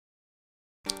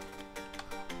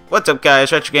What's up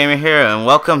guys, Retro Gamer here, and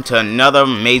welcome to another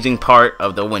amazing part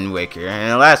of the Wind Waker. And in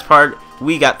the last part,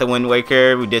 we got the Wind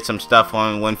Waker, we did some stuff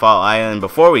on Windfall Island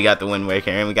before we got the Wind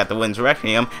Waker, and we got the Wind's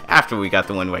Requiem after we got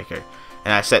the Wind Waker.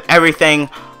 And I set everything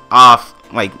off,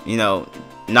 like, you know,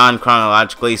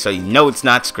 non-chronologically, so you know it's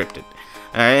not scripted.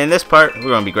 Alright, in this part, we're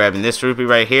going to be grabbing this rupee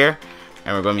right here,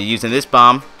 and we're going to be using this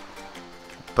bomb,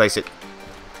 place it,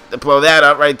 to blow that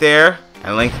up right there,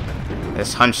 and Link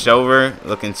is hunched over,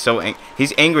 looking so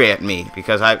he's angry at me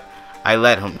because I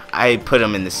let him. I put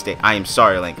him in this state. I am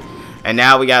sorry, Link. And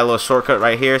now we got a little shortcut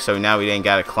right here, so now we ain't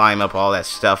gotta climb up all that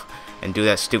stuff and do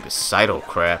that stupid Sidle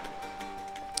crap.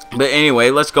 But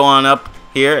anyway, let's go on up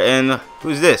here. And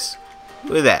who's this?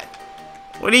 Who is that?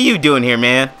 What are you doing here,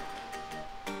 man?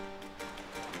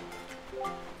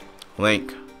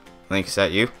 Link, is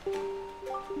that you?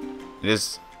 It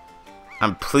is.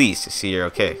 I'm pleased to see you're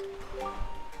okay.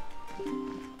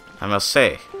 I must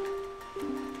say,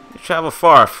 you travel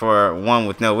far for one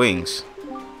with no wings.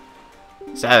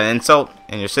 Is that an insult?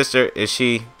 And your sister, is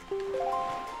she?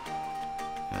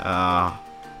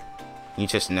 You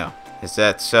just know. Is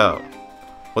that so?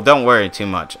 Well, don't worry too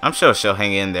much. I'm sure she'll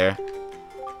hang in there.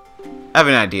 I have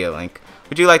an idea, Link.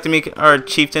 Would you like to meet our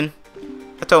chieftain?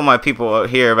 I told my people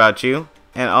here about you,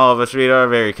 and all of us are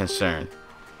very concerned.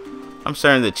 I'm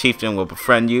certain the chieftain will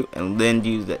befriend you and lend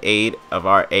you the aid of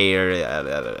our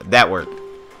that word.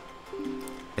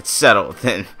 It's settled.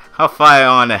 Then I'll fly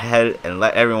on ahead and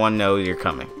let everyone know you're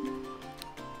coming.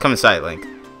 Come inside, Link.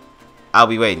 I'll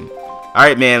be waiting.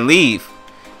 Alright, man, leave.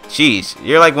 Jeez,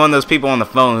 you're like one of those people on the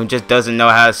phone who just doesn't know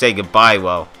how to say goodbye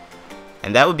well.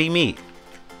 And that would be me.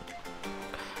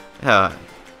 And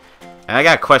I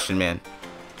got a question, man.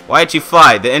 Why'd you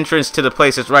fly? The entrance to the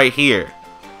place is right here.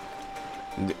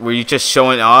 Were you just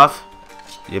showing off?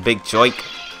 You big joik.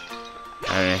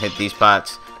 I'm gonna hit these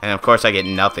pots. And of course I get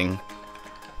nothing.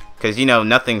 Because you know,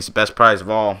 nothing's the best prize of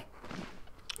all.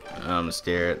 I'm gonna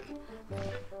steer it.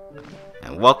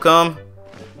 And welcome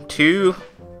to...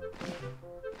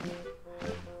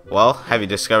 Well, have you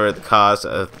discovered the cause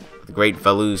of the great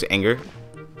Valu's anger?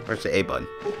 Where's the A button?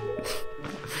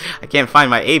 I can't find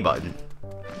my A button.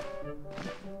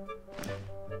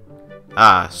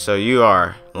 Ah, so you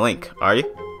are Link, are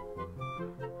you?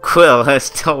 Quill has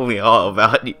told me all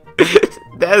about you.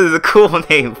 That is a cool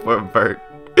name for a bird.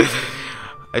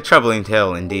 A troubling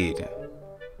tale indeed.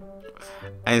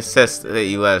 I insist that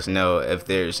you let us know if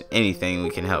there's anything we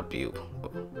can help you.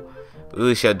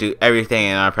 We shall do everything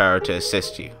in our power to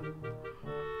assist you.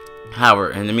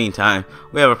 However, in the meantime,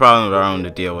 we have a problem of our own to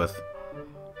deal with.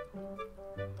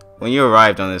 When you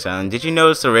arrived on this island, did you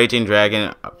notice the raging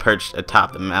dragon perched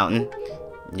atop the mountain?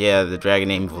 Yeah, the dragon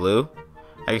named Valu.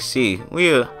 I see.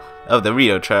 We of the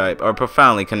Rito tribe are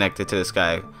profoundly connected to the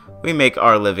sky. We make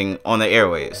our living on the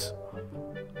airways.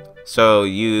 So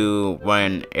you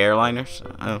run airliners?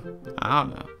 I don't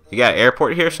know. You got an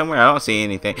airport here somewhere? I don't see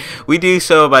anything. We do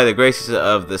so by the graces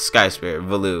of the sky spirit,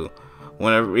 Valu.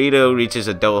 When a Rito reaches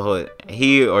adulthood,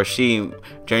 he or she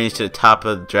journeys to the top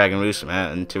of the Dragon Roost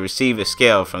Mountain to receive a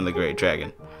scale from the Great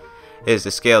Dragon. It is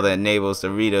the scale that enables the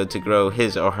Rito to grow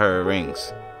his or her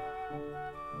rings.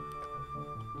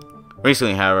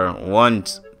 Recently, however,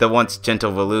 the once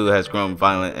gentle Valu has grown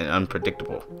violent and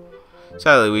unpredictable.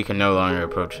 Sadly, we can no longer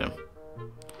approach him.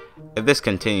 If this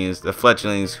continues, the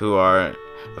fledglings who are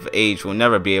of age will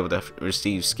never be able to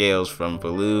receive scales from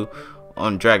Valu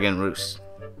on Dragon Roost.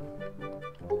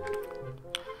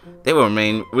 They will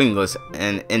remain wingless,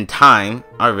 and in time,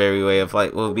 our very way of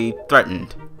life will be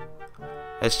threatened.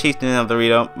 As chieftain of the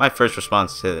Rito, my first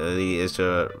responsibility is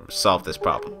to solve this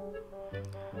problem.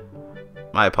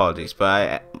 My apologies,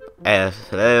 but I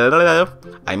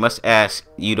must ask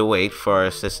you to wait for our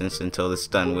assistance until this is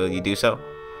done. Will you do so?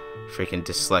 Freaking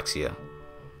dyslexia.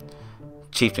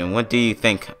 Chieftain, what do you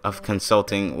think of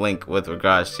consulting Link with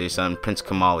regards to your son, Prince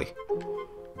Kamali?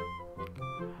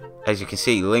 As you can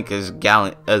see, Link is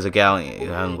gallant as a gallant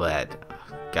young lad.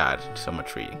 God, so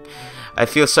much reading. I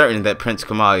feel certain that Prince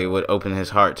Kamali would open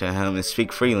his heart to him and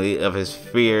speak freely of his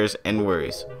fears and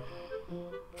worries.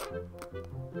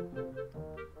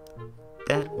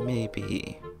 That may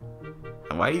be.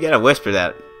 Why you gotta whisper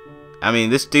that? I mean,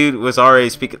 this dude was already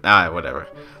speaking. Whatever.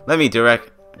 Let me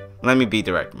be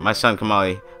direct. My son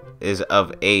Kamali is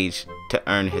of age to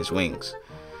earn his wings.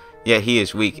 Yet he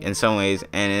is weak in some ways,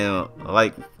 and in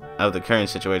light of the current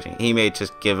situation, he may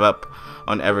just give up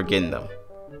on ever getting them.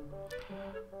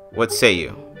 What say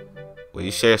you? Will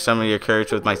you share some of your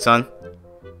courage with my son?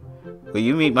 Will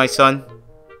you meet my son?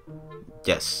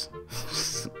 Yes.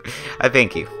 I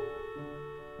thank you.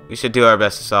 We should do our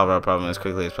best to solve our problem as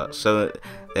quickly as possible, so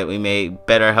that we may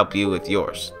better help you with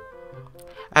yours.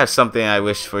 I have something I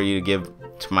wish for you to give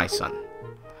to my son.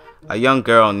 A young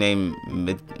girl named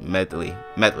Medley.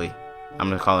 I'm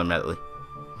gonna call her Medley.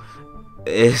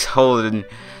 Is holding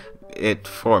it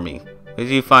for me. Would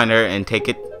you find her and take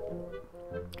it?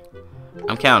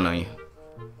 I'm counting on you.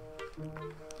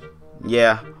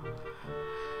 Yeah.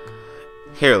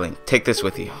 Here, Link, take this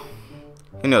with you.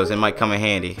 Who knows, it might come in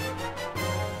handy.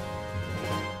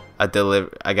 I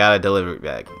got a delivery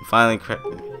bag. Finally,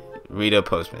 Rita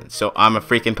postman. So I'm a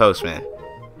freaking postman.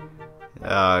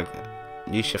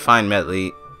 You should find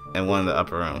Medley in one of the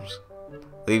upper rooms.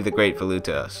 Leave the great Valu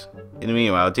to us. In the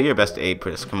meanwhile, do your best to aid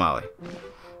Prince Kamali.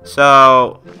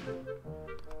 So,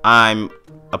 I'm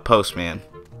a postman.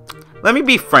 Let me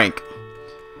be frank,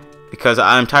 because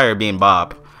I'm tired of being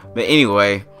Bob. But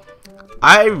anyway,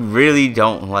 I really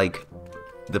don't like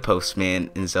the postman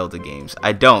in Zelda games.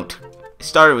 I don't. It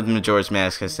started with Majora's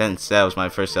Mask, since that was my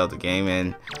first Zelda game,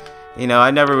 and you know,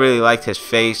 I never really liked his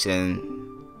face, and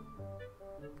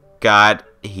God,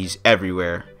 he's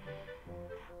everywhere.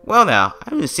 Well now,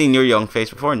 I haven't seen your young face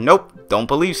before. Nope, don't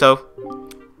believe so.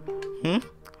 You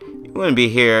wouldn't be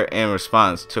here in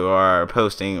response to our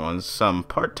posting on some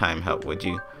part-time help, would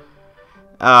you?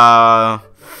 Yeah,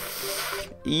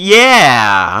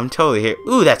 I'm totally here.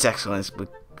 Ooh, that's excellent.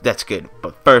 That's good.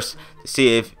 But first, to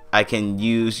see if I can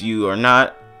use you or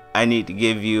not, I need to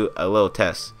give you a little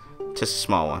test. Just a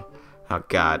small one. Oh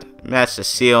God. Match the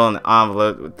seal and the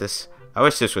envelope with this. I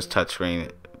wish this was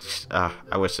touchscreen.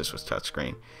 I wish this was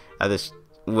touchscreen. I just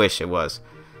wish it was.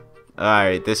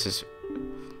 Alright, this is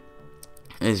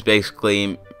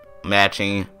basically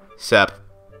matching, except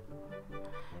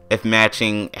if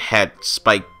matching had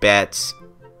spiked bats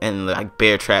and like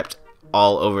bear traps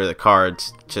all over the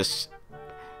cards, just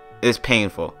it's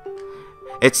painful.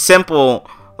 It's simple,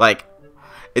 like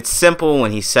it's simple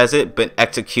when he says it, but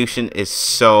execution is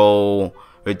so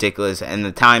ridiculous, and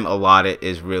the time allotted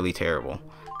is really terrible.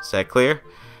 Is that clear?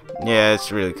 Yeah,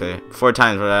 it's really clear. 4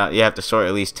 times without, you have to sort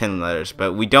at least 10 letters,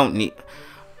 but we don't need.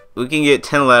 We can get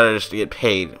 10 letters to get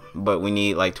paid, but we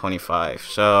need like 25.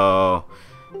 So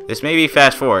this may be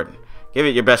fast forward. Give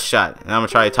it your best shot, and I'm gonna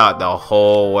try to talk the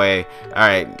whole way. All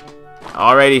right,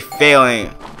 already failing.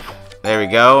 There we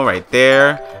go, right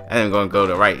there, and I'm gonna go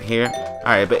to right here. All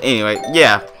right, but anyway,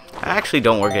 yeah, I actually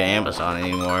don't work at Amazon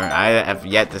anymore. I have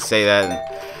yet to say that.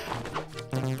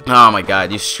 Oh my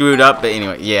God, you screwed up. But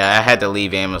anyway, yeah, I had to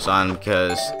leave Amazon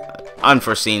because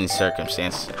unforeseen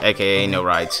circumstance, aka no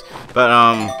rides. But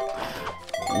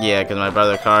yeah, because my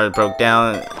brother's car broke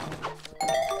down,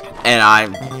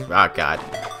 and oh God,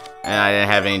 and I didn't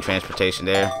have any transportation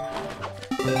there.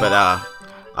 But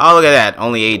oh, look at that,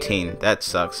 only 18. That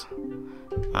sucks.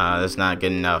 That's not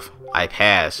good enough. I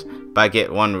pass, but I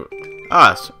get one.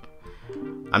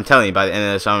 I'm telling you, by the end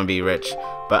of this, I'm gonna be rich.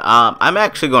 But I'm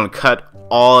actually gonna cut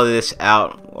all of this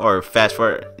out, or fast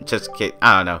forward. Just get,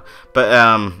 I don't know. But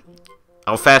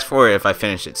I'll fast forward if I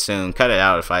finish it soon. Cut it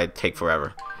out if I take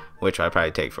forever, which I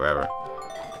probably take forever.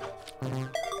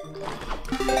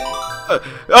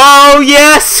 Oh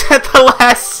yes, at the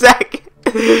last second.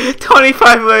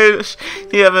 25 letters.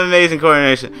 You have amazing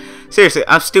coordination. Seriously,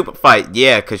 I'm stupid fight.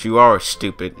 Yeah, because you are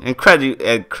stupid. And credit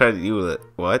you.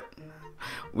 What?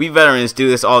 We veterans do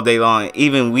this all day long.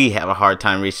 Even we have a hard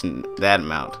time reaching that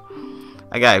amount.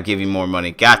 I gotta give you more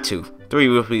money. Got to. 3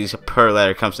 rupees per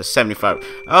letter comes to 75.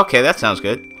 Okay, that sounds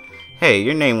good. Hey,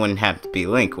 your name wouldn't have to be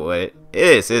Link, would it? It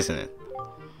is, isn't it?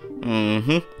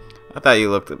 I thought you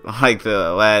looked like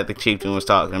the lad the chieftain was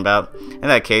talking about. In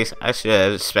that case, I should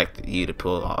have expected you to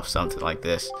pull off something like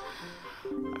this.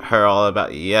 Heard all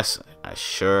about you. Yes, I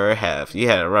sure have. You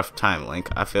had a rough time, Link.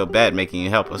 I feel bad making you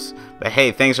helpless. But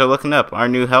hey, things are looking up. Our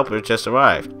new helper just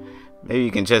arrived. Maybe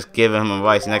you can just give him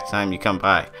advice next time you come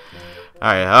by.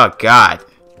 Alright, oh God.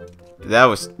 That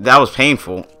was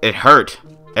painful. It hurt.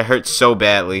 It hurt so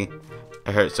badly.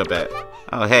 It hurt so bad.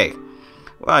 Oh, hey.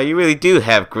 Wow, you really do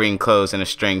have green clothes and a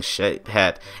strange shaped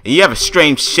hat. And you have a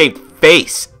strange shaped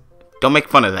face. Don't make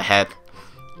fun of the hat.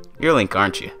 You're Link,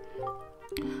 aren't you?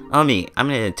 Oh, me. I'm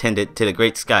an attendant to the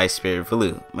great sky spirit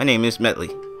Valu. My name is Medley.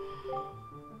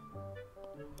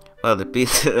 Well, to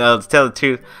tell the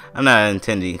truth, I'm not an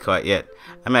attendant quite yet.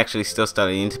 I'm actually still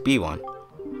studying to be one.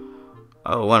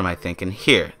 Oh, what am I thinking?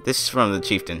 Here, this is from the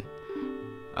chieftain.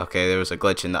 Okay, there was a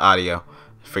glitch in the audio.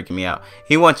 Freaking me out.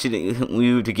 He wants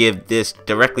you to give this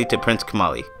directly to Prince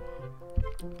Kamali.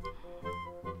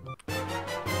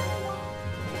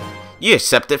 You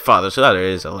accepted father's letter.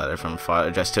 It is a letter from father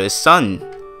addressed to his son.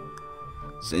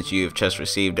 Since you have just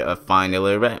received a fine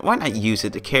delivery, why not use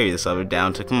it to carry this letter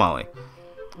down to Kamali?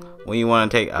 When you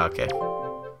want to take, okay.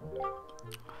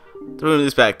 Through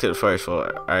this back to the first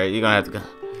floor. Alright, you're gonna have to go.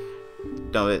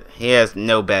 Don't. He has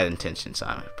no bad intentions,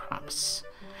 I promise.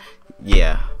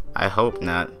 Yeah, I hope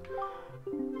not.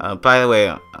 By the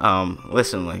way,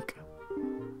 listen, Link.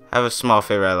 I have a small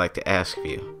favor I'd like to ask of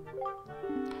you.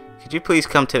 Could you please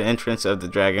come to the entrance of the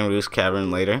Dragon Roost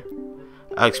Cavern later?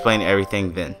 I'll explain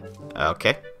everything then.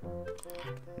 Okay.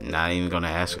 Not even gonna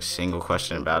ask a single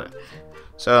question about it.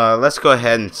 So let's go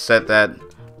ahead and set that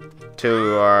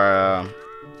to our.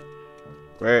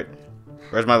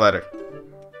 Where's my letter?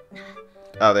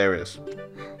 Oh, there it is.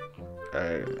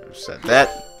 Alright, set that.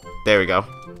 There we go.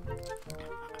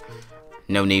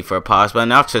 No need for a pause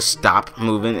button. I'll just stop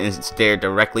moving and stare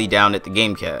directly down at the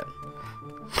game cat.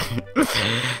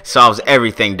 Solves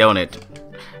everything, don't it?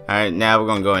 Alright, now we're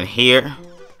gonna go in here.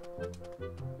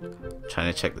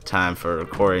 Trying to check the time for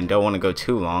recording. Don't want to go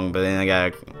too long, but then I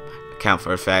gotta account for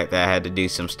the fact that I had to do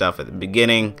some stuff at the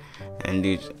beginning, and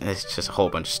it's just a whole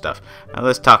bunch of stuff. Now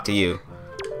let's talk to you.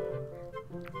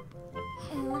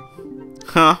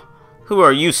 Huh? Who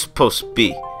are you supposed to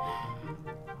be?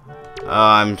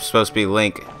 I'm supposed to be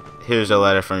Link. Here's a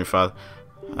letter from your father.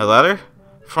 A letter?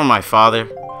 From my father?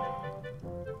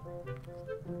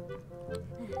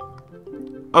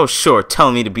 Oh sure,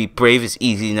 telling me to be brave is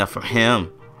easy enough for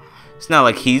him. It's not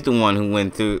like he's the one who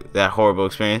went through that horrible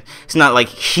experience. It's not like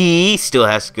he still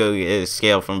has to go get a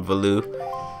scale from Valoo.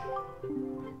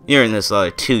 You're in this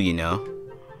letter too, you know.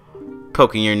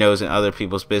 Poking your nose in other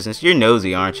people's business. You're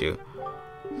nosy, aren't you?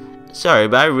 Sorry,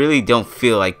 but I really don't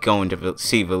feel like going to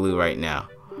see Valoo right now.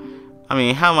 I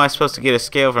mean, how am I supposed to get a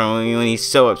scale from him when he's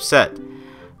so upset?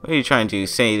 What are you trying to do?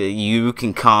 Say that you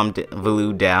can calm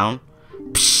Valoo down?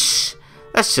 Psh,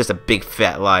 that's just a big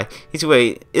fat lie.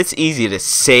 It's easy to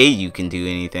say you can do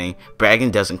anything.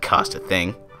 Bragging doesn't cost a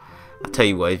thing. I'll tell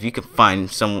you what, if you can find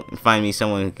me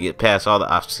someone who can get past all the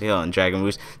obstacles on Dragon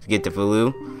Roost to get to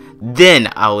Valoo, then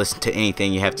I'll listen to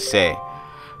anything you have to say.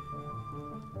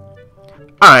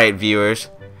 Alright, viewers.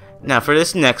 Now for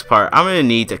this next part, I'm going to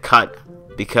need to cut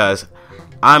because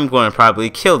I'm going to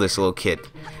probably kill this little kid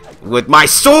with my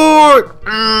sword!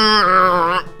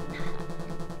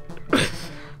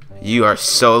 You are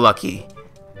so lucky.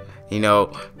 You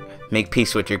know, make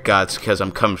peace with your gods because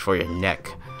I'm coming for your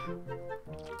neck.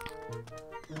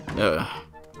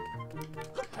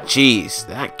 Jeez,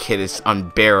 that kid is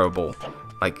unbearable.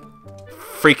 Like,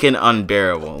 freaking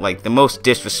unbearable. Like, the most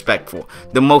disrespectful.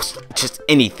 The most just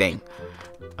anything.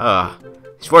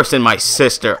 It's worse than my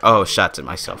sister. Oh, shots at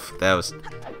myself. That was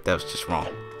just wrong.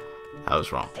 That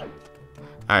was wrong.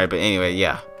 Alright, but anyway,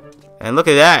 yeah. And look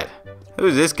at that.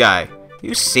 Who's this guy?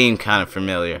 You seem kind of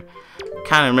familiar.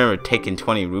 Kind of remember taking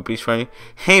 20 rupees from you.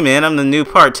 Hey man, I'm the new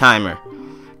part-timer.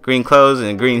 Green clothes and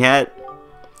a green hat.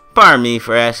 Pardon me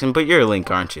for asking, but you're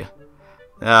Link, aren't you?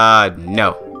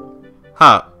 No.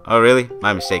 Huh. Oh, really?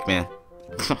 My mistake, man.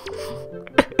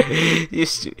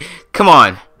 Come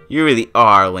on. You really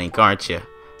are Link, aren't you?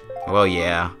 Well,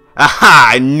 yeah. Aha!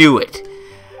 I knew it!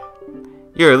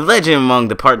 You're a legend among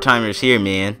the part-timers here,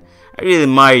 man. I really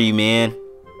admire you, man.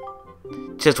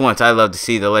 Just once, I'd love to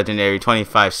see the legendary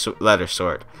 25-letter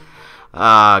sword.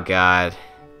 Ah, God.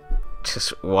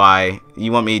 Just why?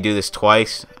 You want me to do this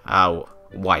twice?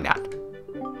 Why not?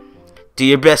 Do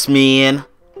your best, man.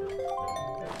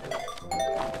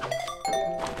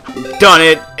 Done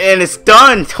it, and it's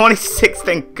done. 26,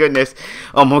 thank goodness.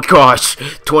 Oh my gosh,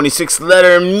 26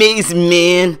 letter, amazing,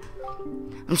 man.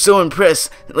 I'm so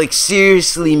impressed. Like,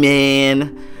 seriously,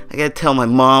 man. I gotta tell my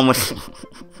mom what.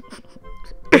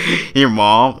 Your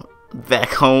mom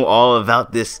back home all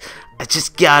about this. I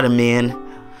just gotta, man.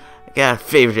 I got a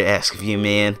favor to ask of you,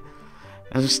 man.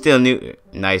 I'm still new.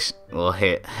 Nice little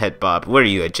head bob. What are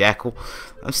you, a jackal?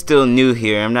 I'm still new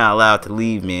here. I'm not allowed to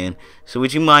leave, man. So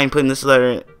would you mind putting this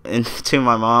letter into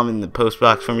my mom in the post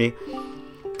box for me?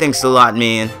 Thanks a lot,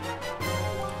 man.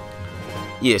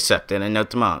 You accepted a note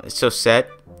to mom. It's so sad.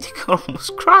 You could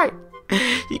almost cry.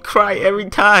 You cry every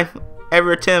time.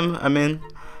 I'm in.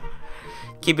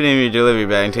 Keep it in your delivery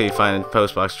bag until you find the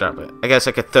post box. Drop it. I guess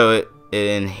I could throw it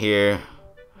in here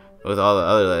with all the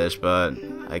other letters, but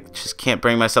I just can't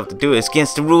bring myself to do it. It's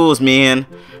against the rules, man.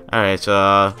 Alright, so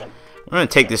I'm gonna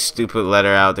take this stupid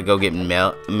letter out to go get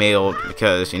mailed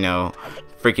because, you know,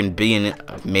 freaking being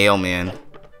a mailman.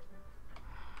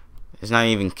 It's not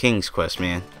even King's Quest,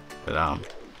 man. But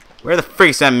where the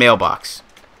freak's that mailbox?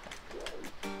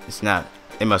 It's not.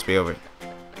 It must be over.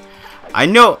 I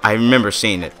know. I remember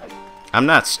seeing it. I'm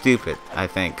not stupid, I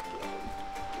think.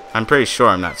 I'm pretty sure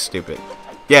I'm not stupid.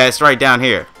 Yeah, it's right down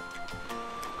here.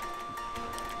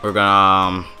 We're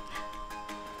gonna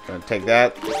take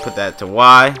that, put that to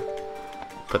Y,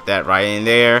 put that right in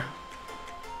there,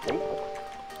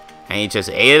 and he just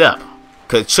ate it up.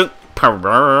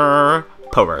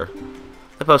 Power.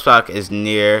 The post box is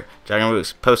near Dragon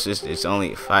Roost. Postage is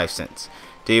only 5 cents.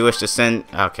 Do you wish to send?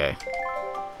 Okay.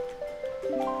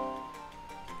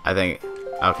 I think.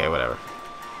 Okay, whatever.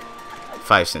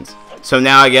 5 cents. So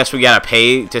now I guess we gotta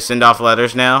pay to send off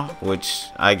letters now, which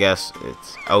I guess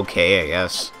it's okay, I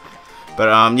guess.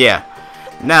 But yeah.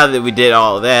 Now that we did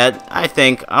all of that, I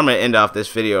think I'm gonna end off this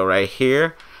video right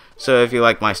here. So if you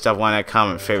like my stuff, why not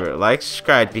comment, favorite, like,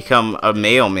 subscribe, become a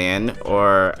mailman,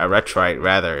 or a retrite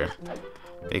rather,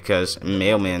 because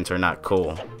mailmans are not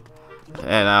cool.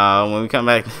 And when we come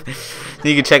back,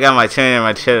 you can check out my channel and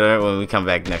my Twitter when we come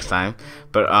back next time.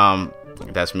 But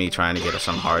that's me trying to get us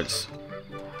some hearts.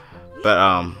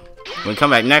 But when we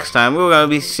come back next time, we're gonna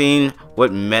be seeing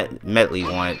what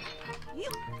Metley wanted,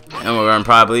 and we're gonna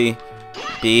probably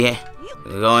be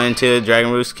going to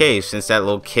Dragon Roost Cave since that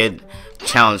little kid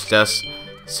challenged us.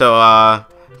 So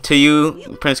to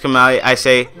you, Prince Kamali, I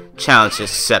say challenge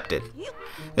accepted.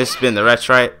 This has been the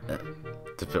Retrite.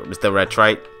 The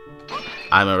Retrite.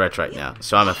 I'm a Retrite now,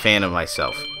 so I'm a fan of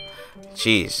myself.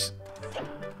 Jeez,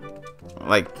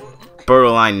 like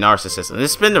borderline narcissism.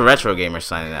 This has been the Retro Gamer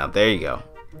signing out. There you go.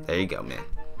 There you go, man.